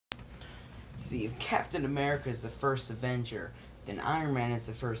See, if Captain America is the first Avenger, then Iron Man is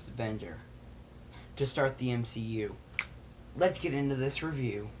the first Avenger to start the MCU. Let's get into this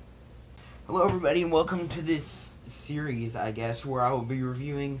review. Hello everybody and welcome to this series, I guess, where I will be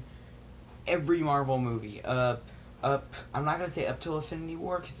reviewing every Marvel movie. I'm not going to say up till Infinity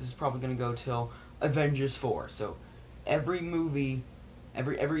War, because this is probably going to go till Avengers 4. So, every movie,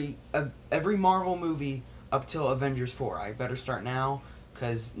 every Marvel movie up till Avengers 4. I better start now,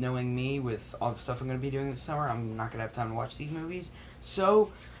 because knowing me, with all the stuff I'm going to be doing this summer, I'm not going to have time to watch these movies.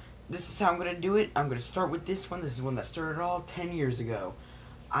 So, this is how I'm going to do it. I'm going to start with this one. This is one that started it all 10 years ago.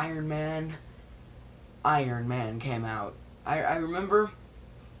 Iron Man came out. I remember,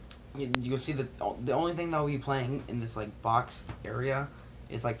 you'll see that the only thing that will be playing in this, like, boxed area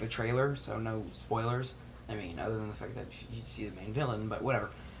is, like, the trailer, so no spoilers. I mean, other than the fact that you see the main villain, but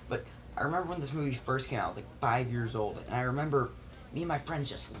whatever. But I remember when this movie first came out, I was, like, 5 years old, and I remember me and my friends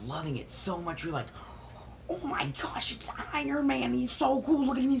just loving it so much. We were like, oh my gosh, it's Iron Man, he's so cool,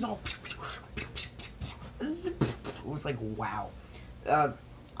 look at him, he's all... It was like, wow.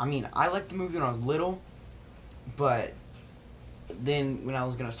 I mean, I liked the movie when I was little, but then when I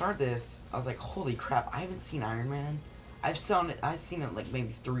was gonna start this, I was like, holy crap, I haven't seen Iron Man. I've seen it like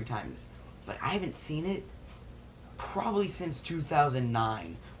maybe 3 times, but I haven't seen it probably since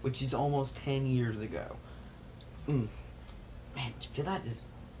 2009, which is almost 10 years ago. Man, do you feel that? Is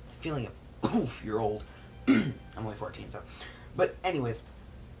the feeling of, poof, you're old. I'm only 14, so. But anyways,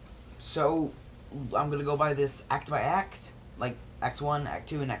 so I'm gonna go by this act by act, like Act 1, Act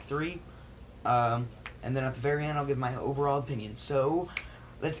 2, and Act 3. And then at the very end, I'll give my overall opinion. So,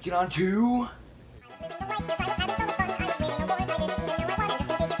 let's get on to...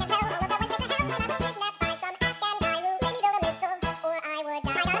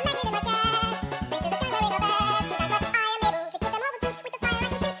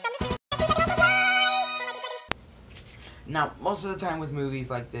 Now, most of the time with movies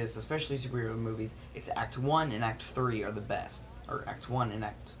like this, especially superhero movies, it's Act 1 and Act 3 are the best. Or Act 1 and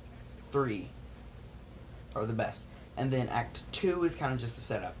Act 3 are the best. And then Act 2 is kind of just a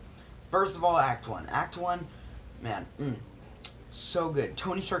setup. First of all, Act 1. Act 1, man, so good.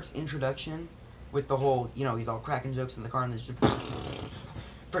 Tony Stark's introduction with the whole, you know, he's all cracking jokes in the car and then just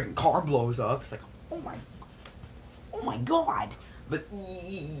freaking car blows up. It's like, oh my god. But,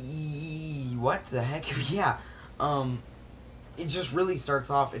 what the heck? Yeah, it just really starts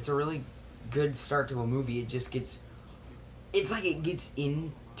off, it's a really good start to a movie. It just gets, it's like it gets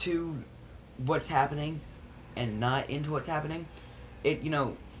into what's happening and not into what's happening. It, you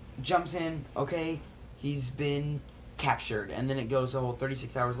know, jumps in, okay, he's been captured, and then it goes a whole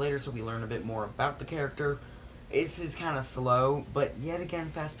 36 hours later, so we learn a bit more about the character. This is kind of slow, but yet again,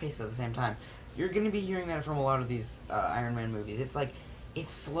 fast-paced at the same time. You're going to be hearing that from a lot of these Iron Man movies. It's like,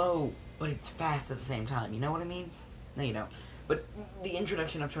 it's slow, but it's fast at the same time. You know what I mean? No, you don't. But the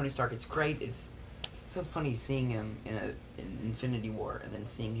introduction of Tony Stark, it's great. It's so funny seeing him in Infinity War, and then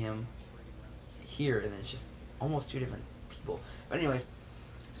seeing him here, and it's just almost 2 different people. But anyways,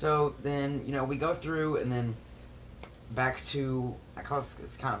 so then, you know, we go through, and then back to, I call this,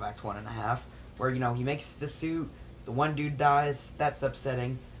 it's kind of Act 1.5, where, you know, he makes the suit, the one dude dies, that's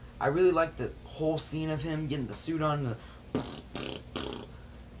upsetting. I really like the whole scene of him getting the suit on,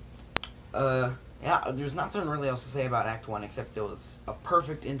 yeah, there's nothing really else to say about Act 1, except it was a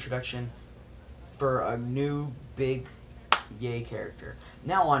perfect introduction for a new, big, yay character.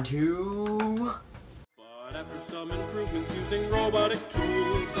 Now on to... But after some improvements using robotic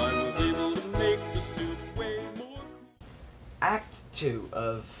tools, I was able to make the suit way more cool. Act 2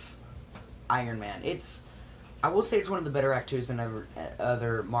 of Iron Man. I will say it's one of the better Act 2s than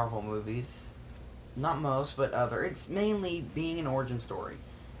other Marvel movies. Not most, but other. It's mainly being an origin story.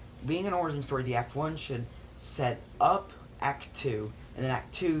 Being an origin story, the Act 1 should set up Act 2, and then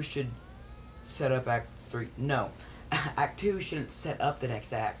Act 2 should set up Act 3. No. Act 2 shouldn't set up the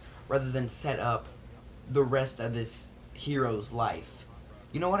next act, rather than set up the rest of this hero's life.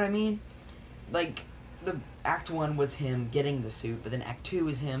 You know what I mean? Like, the Act 1 was him getting the suit, but then Act 2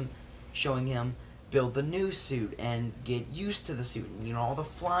 is him showing him build the new suit and get used to the suit, and, you know, all the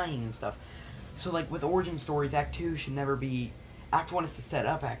flying and stuff. So, like, with origin stories, Act 2 should never be... Act 1 is to set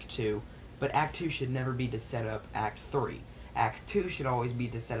up Act 2, but Act 2 should never be to set up Act 3. Act 2 should always be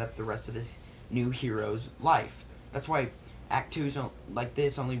to set up the rest of this new hero's life. That's why Act 2s like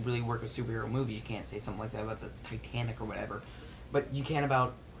this only really work with superhero movies. You can't say something like that about the Titanic or whatever. But you can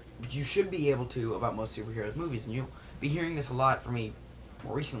about... You should be able to about most superhero movies, and you'll be hearing this a lot from me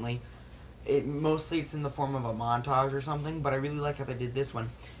more recently. Mostly it's in the form of a montage or something, but I really like how they did this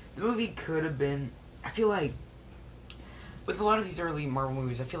one. The movie could have been... I feel like with a lot of these early Marvel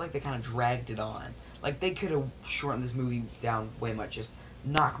movies, I feel like they kind of dragged it on. Like, they could have shortened this movie down way much. Just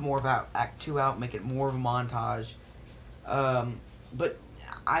knock more of Act 2 out, make it more of a montage. But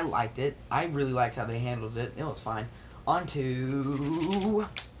I liked it. I really liked how they handled it. It was fine. On to...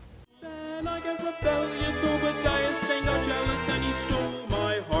 Then I got rebellious, Obadiah Stane got jealous, and he stole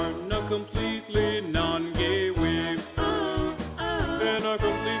my heart in a completely non-gay way. In a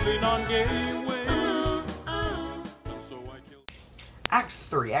completely non-gay way. And so I killed... Act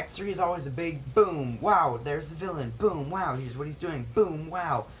 3. Act 3 is always a big boom, wow, there's the villain, boom, wow, here's what he's doing, boom,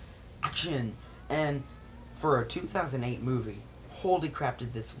 wow, action. And for a 2008 movie, holy crap,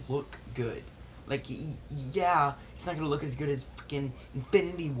 did this look good. Like, yeah, it's not gonna look as good as freaking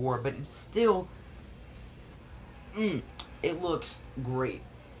Infinity War, but it's still, it looks great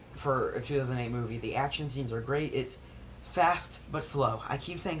for a 2008 movie. The action scenes are great. It's fast but slow. I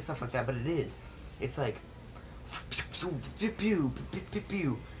keep saying stuff like that, but it is. It's like,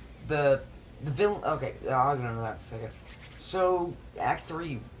 the villain. Okay, I'll get into that in a second. So Act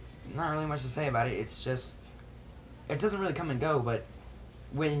 3, not really much to say about it. It's just, it doesn't really come and go. But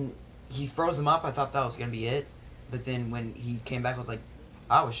when he froze him up, I thought that was gonna be it. But then when he came back,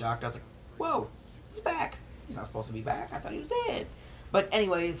 I was shocked. I was like, whoa, he's back. He's not supposed to be back. I thought he was dead. But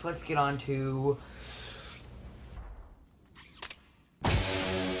anyways, let's get on to...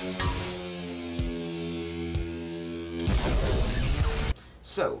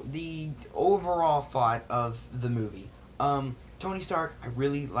 So, the overall thought of the movie. Tony Stark, I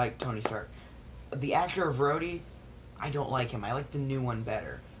really like Tony Stark. The actor of Rhodey, I don't like him. I like the new one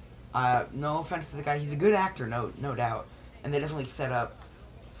better. No offense to the guy, he's a good actor, no doubt. And they definitely set up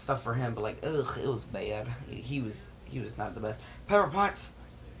stuff for him, but like, ugh, it was bad. He was not the best. Pepper Potts,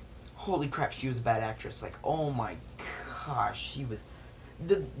 holy crap, she was a bad actress. Like, oh my gosh, she was...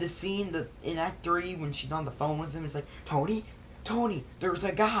 The scene in Act 3 when she's on the phone with him, it's like, Tony, there's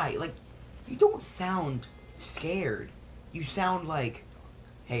a guy. Like, you don't sound scared. You sound like,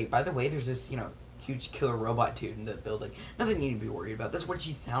 hey, by the way, there's this, huge killer robot dude in the building. Nothing you need to be worried about. That's what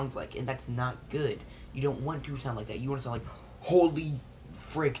she sounds like, and that's not good. You don't want to sound like that. You want to sound like, holy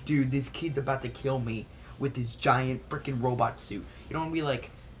frick, dude, this kid's about to kill me with this giant freaking robot suit. You don't want to be like,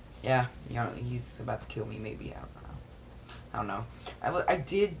 yeah, he's about to kill me, maybe. I don't know. I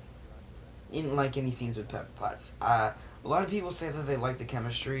did, in like any scenes with Pepper Potts, a lot of people say that they like the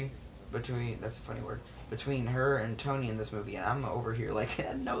chemistry between, that's a funny word, between her and Tony in this movie, and I'm over here like,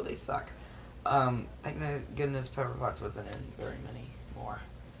 no, they suck. Thank goodness Pepper Potts wasn't in very many more.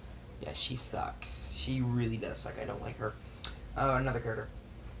 Yeah, she sucks. She really does suck. I don't like her. Another character.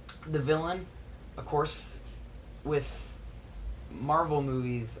 The villain, of course, with Marvel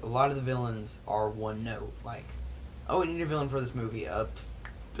movies, a lot of the villains are one note. Like, oh, we need a villain for this movie.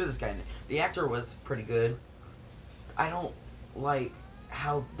 Throw this guy in. The actor was pretty good. I don't like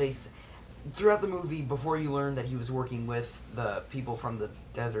how they... Throughout the movie, before you learn that he was working with the people from the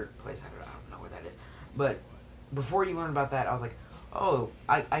desert place, I don't know where that is, but before you learn about that, I was like, oh,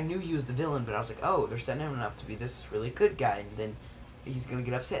 I knew he was the villain, but I was like, oh, they're setting him up to be this really good guy, and then he's gonna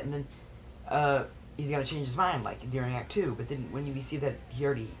get upset, and then he's gonna change his mind, like, during Act 2, but then when you see that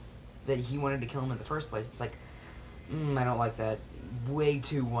he wanted to kill him in the first place, it's like, I don't like that. Way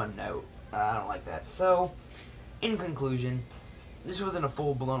too one note. I don't like that. So, in conclusion, this wasn't a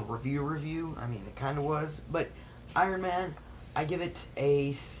full-blown review. I mean, it kind of was. But Iron Man, I give it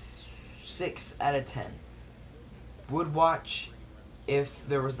a 6 out of 10. Would watch if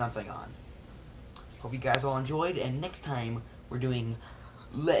there was nothing on. Hope you guys all enjoyed. And next time, we're doing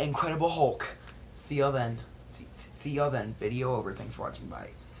The Incredible Hulk. See y'all then. See y'all then. Video over. Thanks for watching. Bye.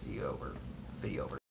 See you over. Video over.